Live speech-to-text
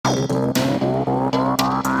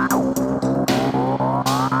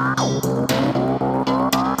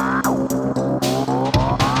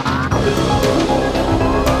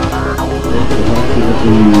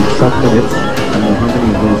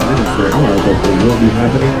will be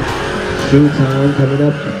happening. Showtime coming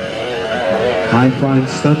up. High-flying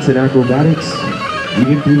stunts and acrobatics.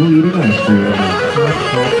 Even people eating ice cream on a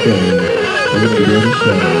hot day. We're going to be doing a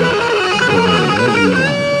show for everyone.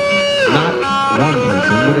 Not one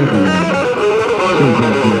person, but everyone.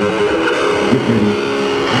 Showtime here. Get ready.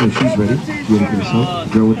 I know she's ready. She's ready for the show. The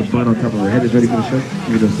girl with the bun on top of her head is ready for the show.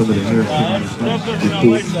 Even though some of the hair is sticking on the front. You're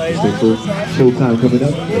cool. Stay cool. Showtime coming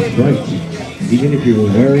up. That's right. Even if you're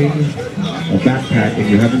wearing a backpack and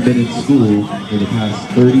you haven't been in school for the past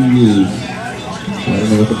 30 years, so I don't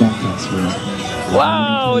know what the backpack's for.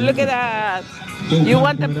 Wow, look at that. You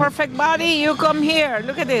want the perfect body? You come here.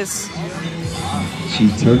 Look at this. She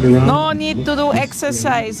turned around. No need to do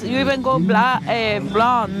exercise. You even go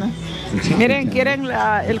blonde. Miren, quieren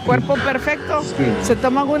el cuerpo perfecto. Se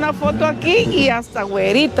toman una foto aquí y hasta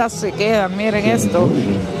güeritas se quedan. Miren esto.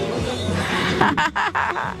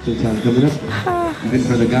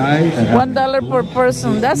 $1 per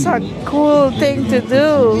person. That's a cool thing to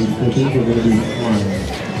do.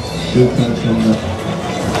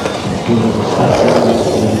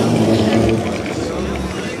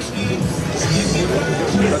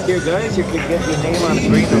 Look here, guys. You can get your name on the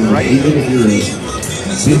green and right. Even if you're a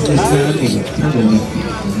businessman in a turtleneck,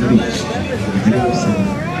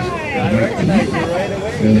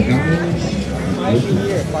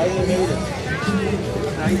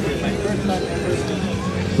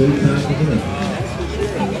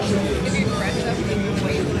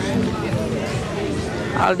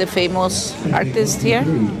 All the famous artists here.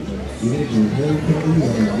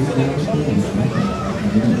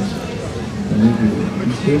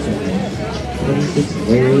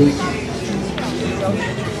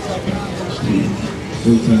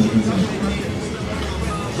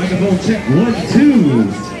 Microphone check 1, 2.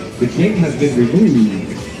 The king has been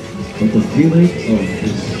removed, but the feeling of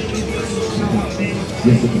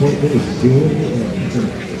disappointment is still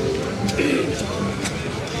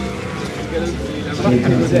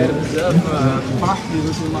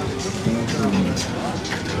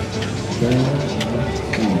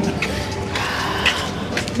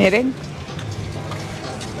Miren,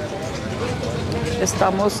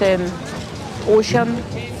 estamos en Ocean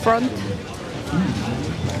Front.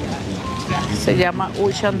 Se llama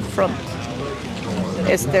Ocean Front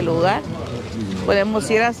este lugar. Podemos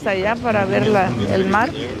ir hasta allá para ver el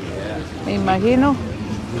mar, me imagino.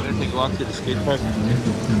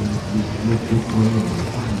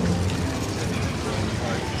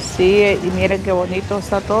 Sí, y miren qué bonito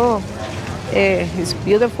está todo. It's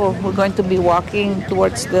beautiful. We're going to be walking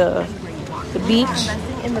towards the beach.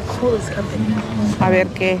 A ver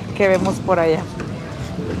qué vemos por allá.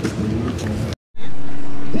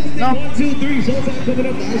 No.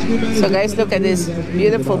 So guys, look at these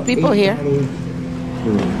beautiful people here.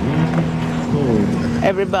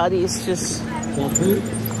 Everybody is just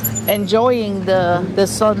enjoying the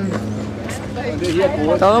sun.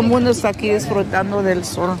 Todo el mundo está aquí disfrutando del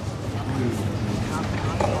sol.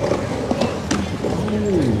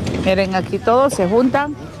 Miren, aquí todos se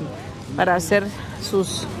juntan para hacer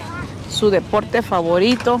su deporte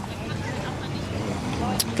favorito.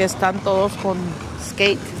 Que están todos con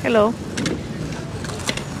skate. Hello.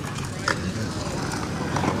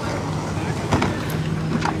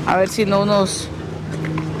 A ver si no nos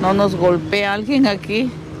golpea alguien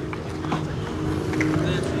aquí.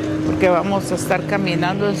 Porque vamos a estar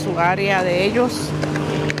caminando en su área de ellos.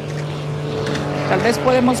 Tal vez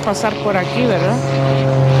podemos pasar por aquí, ¿verdad?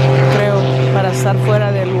 Creo, para estar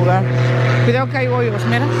fuera del lugar. Cuidado que hay hoyos,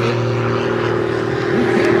 mira.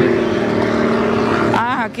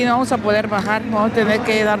 Ah, aquí no vamos a poder bajar. Vamos a tener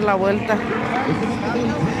que dar la vuelta.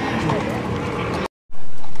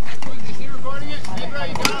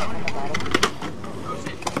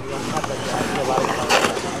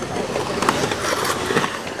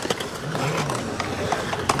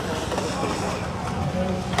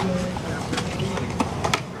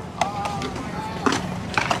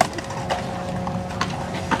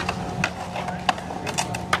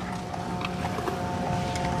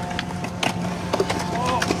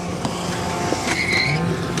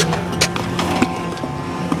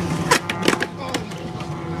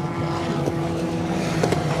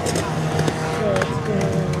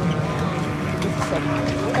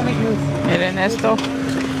 Miren esto.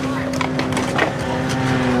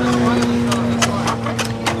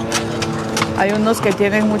 Hay unos que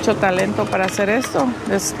tienen mucho talento para hacer esto.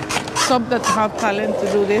 There's some that have talent to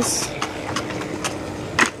do this.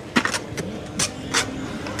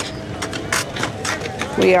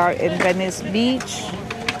 We are in Venice Beach,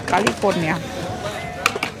 California.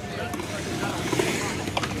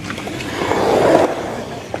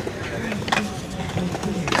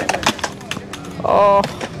 Oh.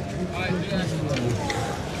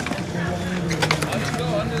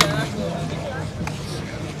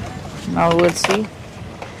 Now we'll see.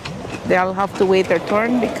 They'll have to wait their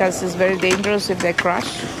turn because it's very dangerous if they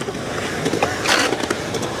crash.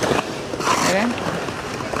 Miren.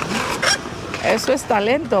 Eso es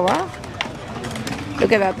talento, ¿va?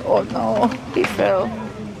 Look at that. Oh no, he fell.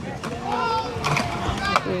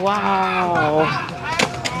 Wow.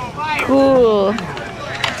 Cool.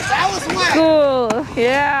 Cool.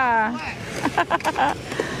 Yeah.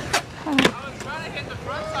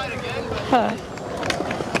 Huh.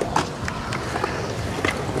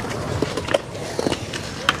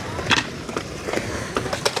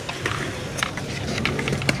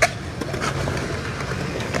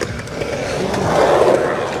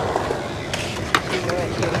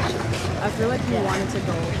 I feel like you wanted to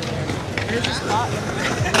go over there. There's a spot.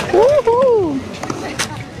 Woohoo!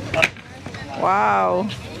 Wow.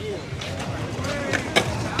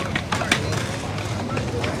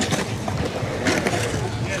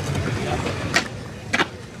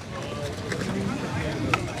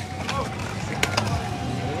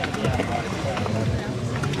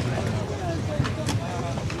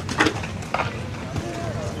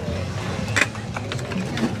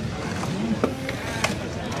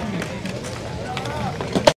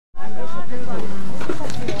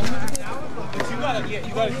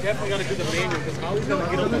 You definitely gotta do the manual because Holly's gonna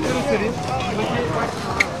get up and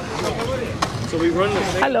so we run the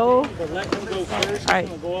same. Hello. But let him go first. Hi.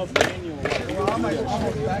 Go off manual.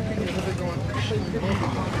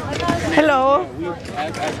 Hello.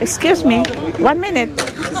 Excuse me. 1 minute.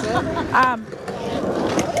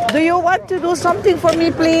 Do you want to do something for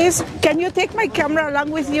me, please? Can you take my camera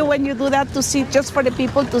along with you when you do that to see, just for the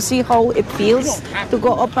people to see how it feels to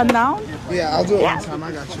go up and down? Yeah, I'll do it one time.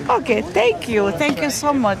 I got you. Okay, thank you. Thank you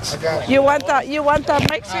so much. You want a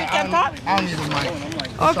mic so you can talk? I don't need a mic.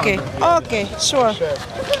 Okay, okay, sure. There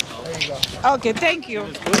you go. Okay, thank you.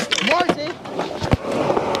 Marty!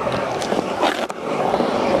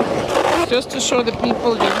 Just to show the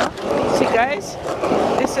people, you know. See, guys,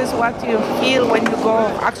 this is what you feel when you go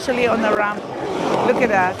actually on a ramp. Look at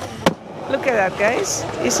that. Look at that, guys.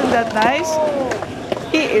 Isn't that nice?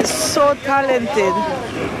 He is so talented.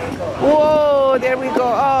 Whoa, there we go.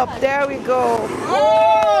 Up, there we go.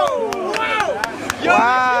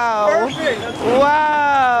 Wow.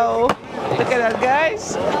 Wow. Look at that,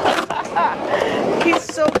 guys. He's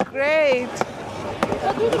so great.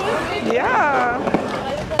 Yeah.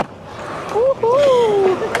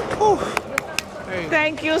 Woohoo.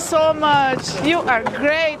 Thank you so much. You are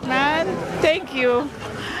great, man. Thank you.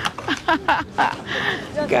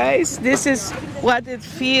 Guys, this is what it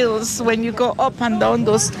feels when you go up and down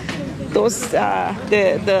those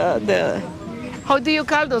how do you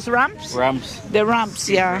call those ramps? Ramps. The ramps,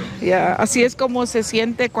 yeah, yeah. Así es como se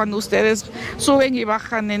siente cuando ustedes suben y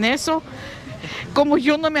bajan en eso. Como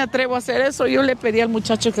yo no me atrevo a hacer eso, yo le pedí al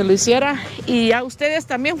muchacho que lo hiciera y ya ustedes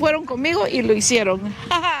también fueron conmigo y lo hicieron.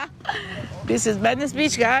 This is Venice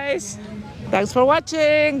Beach, guys. Thanks for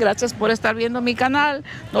watching. Gracias por estar viendo mi canal.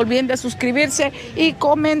 No olviden de suscribirse y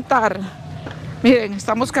comentar. Miren,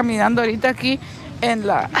 estamos caminando ahorita aquí en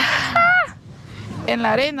la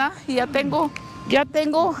arena y ya tengo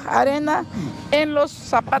arena en los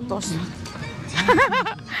zapatos.